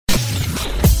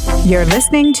You're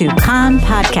listening to Kan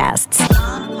Podcasts.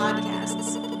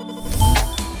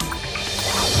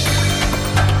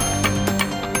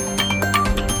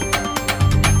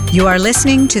 You are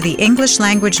listening to the English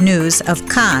language news of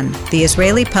Kan, the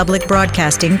Israeli Public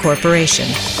Broadcasting Corporation.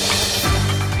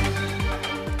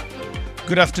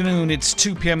 Good afternoon, it's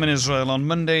 2 p.m. in Israel on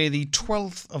Monday, the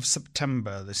 12th of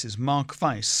September. This is Mark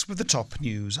Weiss with the top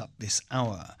news at this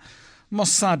hour.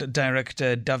 Mossad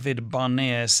Director David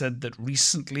Barnea said that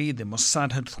recently the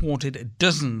Mossad had thwarted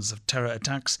dozens of terror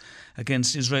attacks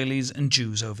against Israelis and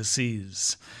Jews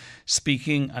overseas.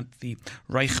 Speaking at the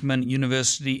Reichman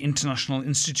University International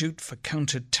Institute for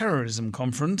Counter-Terrorism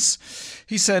Conference,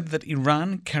 he said that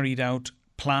Iran carried out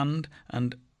planned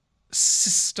and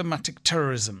systematic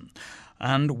terrorism,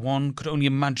 and one could only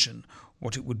imagine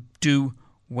what it would do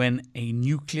when a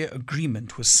nuclear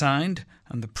agreement was signed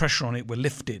and the pressure on it were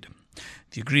lifted.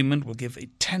 The agreement will give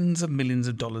tens of millions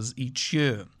of dollars each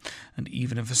year, and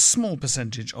even if a small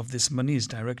percentage of this money is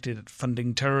directed at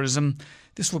funding terrorism,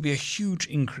 this will be a huge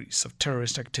increase of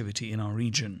terrorist activity in our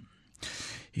region.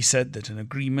 He said that an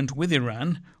agreement with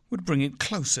Iran would bring it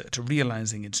closer to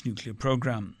realizing its nuclear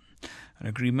program. An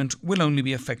agreement will only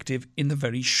be effective in the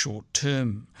very short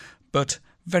term, but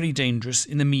very dangerous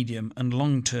in the medium and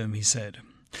long term, he said.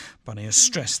 Barnea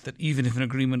stressed that even if an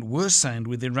agreement were signed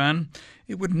with Iran,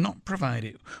 it would not provide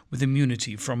it with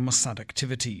immunity from Mossad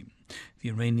activity. The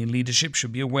Iranian leadership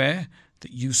should be aware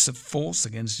that use of force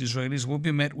against Israelis will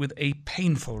be met with a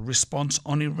painful response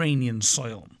on Iranian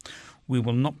soil. We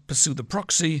will not pursue the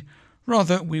proxy,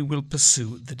 rather we will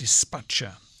pursue the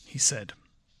dispatcher, he said.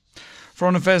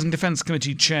 Foreign Affairs and Defence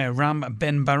Committee Chair Ram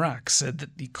Ben Barak said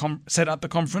at the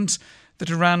conference that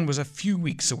Iran was a few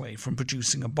weeks away from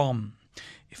producing a bomb.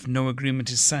 If no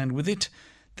agreement is signed with it,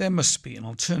 there must be an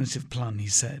alternative plan, he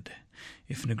said.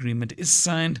 If an agreement is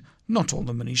signed, not all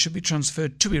the money should be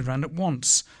transferred to Iran at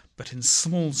once, but in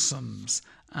small sums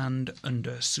and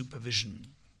under supervision.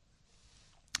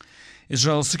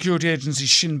 Israel's security agency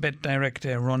Shin Bet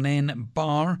director Ronen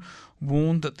Bar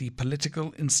warned that the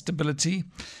political instability,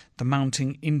 the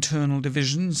mounting internal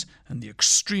divisions, and the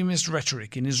extremist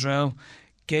rhetoric in Israel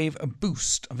gave a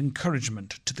boost of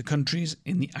encouragement to the countries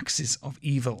in the axis of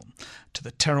evil, to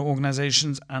the terror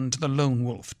organizations and to the lone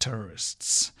wolf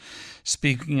terrorists.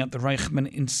 Speaking at the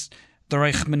Reichman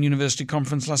University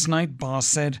conference last night, Bar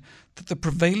said that the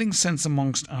prevailing sense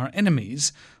amongst our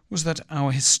enemies was that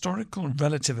our historical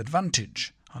relative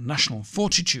advantage, our national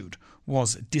fortitude,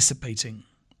 was dissipating.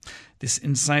 This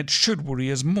insight should worry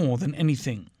us more than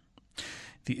anything.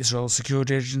 The Israel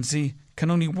Security Agency can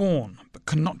only warn, but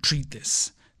cannot treat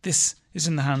this. This is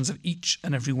in the hands of each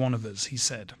and every one of us, he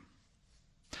said.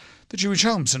 The Jewish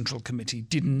Home Central Committee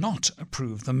did not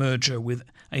approve the merger with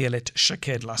Ayelet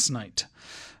Shaked last night.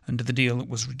 Under the deal that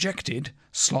was rejected,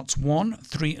 slots 1,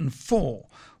 3 and 4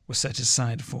 were set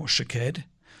aside for Shaked,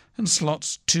 and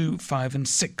slots 2, 5 and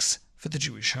 6 for the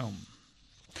Jewish Home.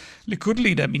 Likud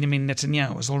leader Benjamin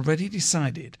Netanyahu has already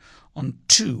decided on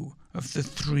 2 of the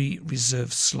 3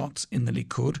 reserved slots in the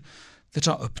Likud that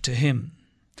are up to him.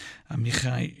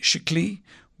 Amichai Shikli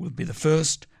will be the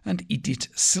first and Idit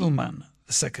Silman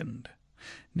the second.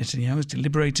 Netanyahu is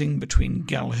deliberating between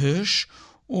Gal Hirsch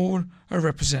or a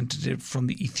representative from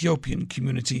the Ethiopian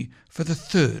community for the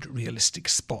third realistic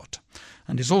spot,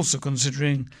 and is also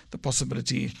considering the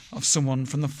possibility of someone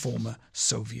from the former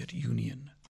Soviet Union.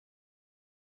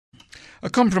 A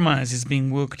compromise is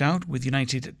being worked out with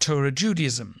United Torah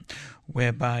Judaism,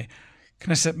 whereby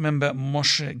Knesset member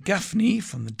Moshe Gafni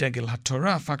from the Degel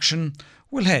HaTorah faction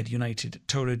will head United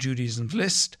Torah Judaism's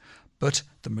list, but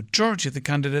the majority of the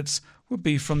candidates will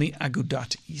be from the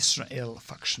Agudat Yisrael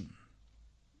faction.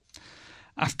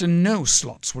 After no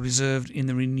slots were reserved in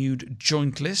the renewed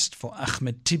joint list for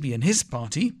Ahmed Tibi and his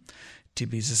party,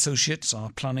 Tibi's associates are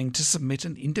planning to submit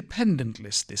an independent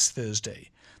list this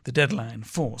Thursday, the deadline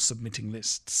for submitting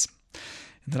lists.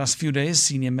 In the last few days,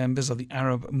 senior members of the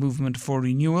Arab Movement for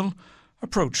Renewal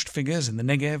approached figures in the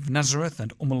Negev, Nazareth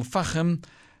and Al-Fachem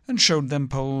and showed them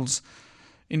polls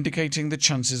indicating the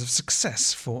chances of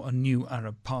success for a new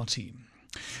Arab party.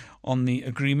 On the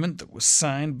agreement that was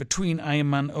signed between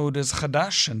Ayman Oda's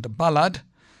Hadash and Balad,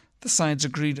 the sides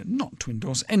agreed not to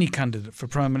endorse any candidate for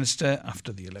Prime Minister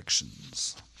after the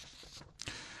elections.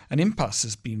 An impasse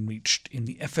has been reached in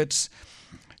the efforts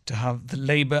to have the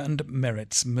Labour and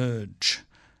Meretz merge.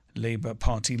 Labour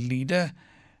Party leader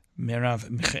Merav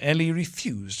Michaeli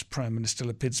refused Prime Minister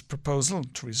Lapid's proposal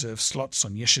to reserve slots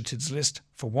on Yesh Atid's list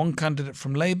for one candidate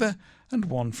from Labour and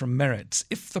one from Meretz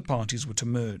if the parties were to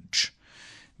merge.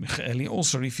 Michaeli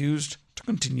also refused to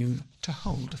continue to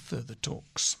hold further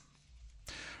talks.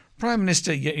 Prime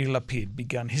Minister Yair Lapid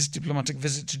began his diplomatic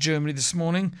visit to Germany this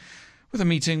morning with a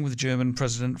meeting with German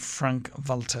President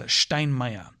Frank-Walter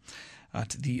Steinmeier at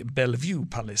the Bellevue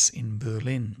Palace in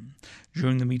Berlin.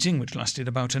 During the meeting, which lasted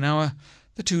about an hour,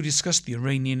 the two discussed the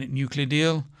Iranian nuclear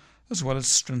deal, as well as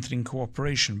strengthening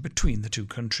cooperation between the two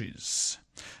countries.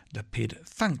 Lapid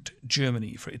thanked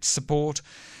Germany for its support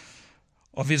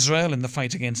of Israel in the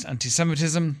fight against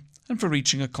anti-Semitism and for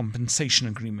reaching a compensation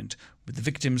agreement with the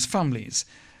victims' families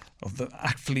of the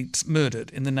athletes murdered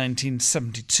in the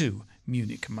 1972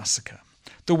 Munich massacre.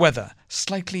 The weather,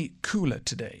 slightly cooler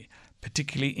today,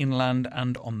 particularly inland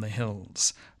and on the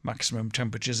hills. Maximum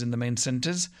temperatures in the main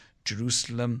centres,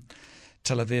 Jerusalem,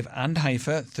 Tel Aviv and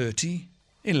Haifa, 30,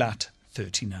 Eilat,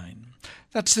 39.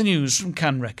 That's the news from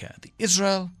Kan Reka, the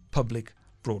Israel Public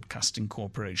Broadcasting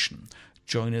Corporation.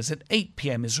 Join us at 8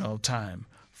 p.m. Israel time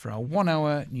for our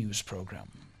 1-hour news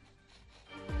programme.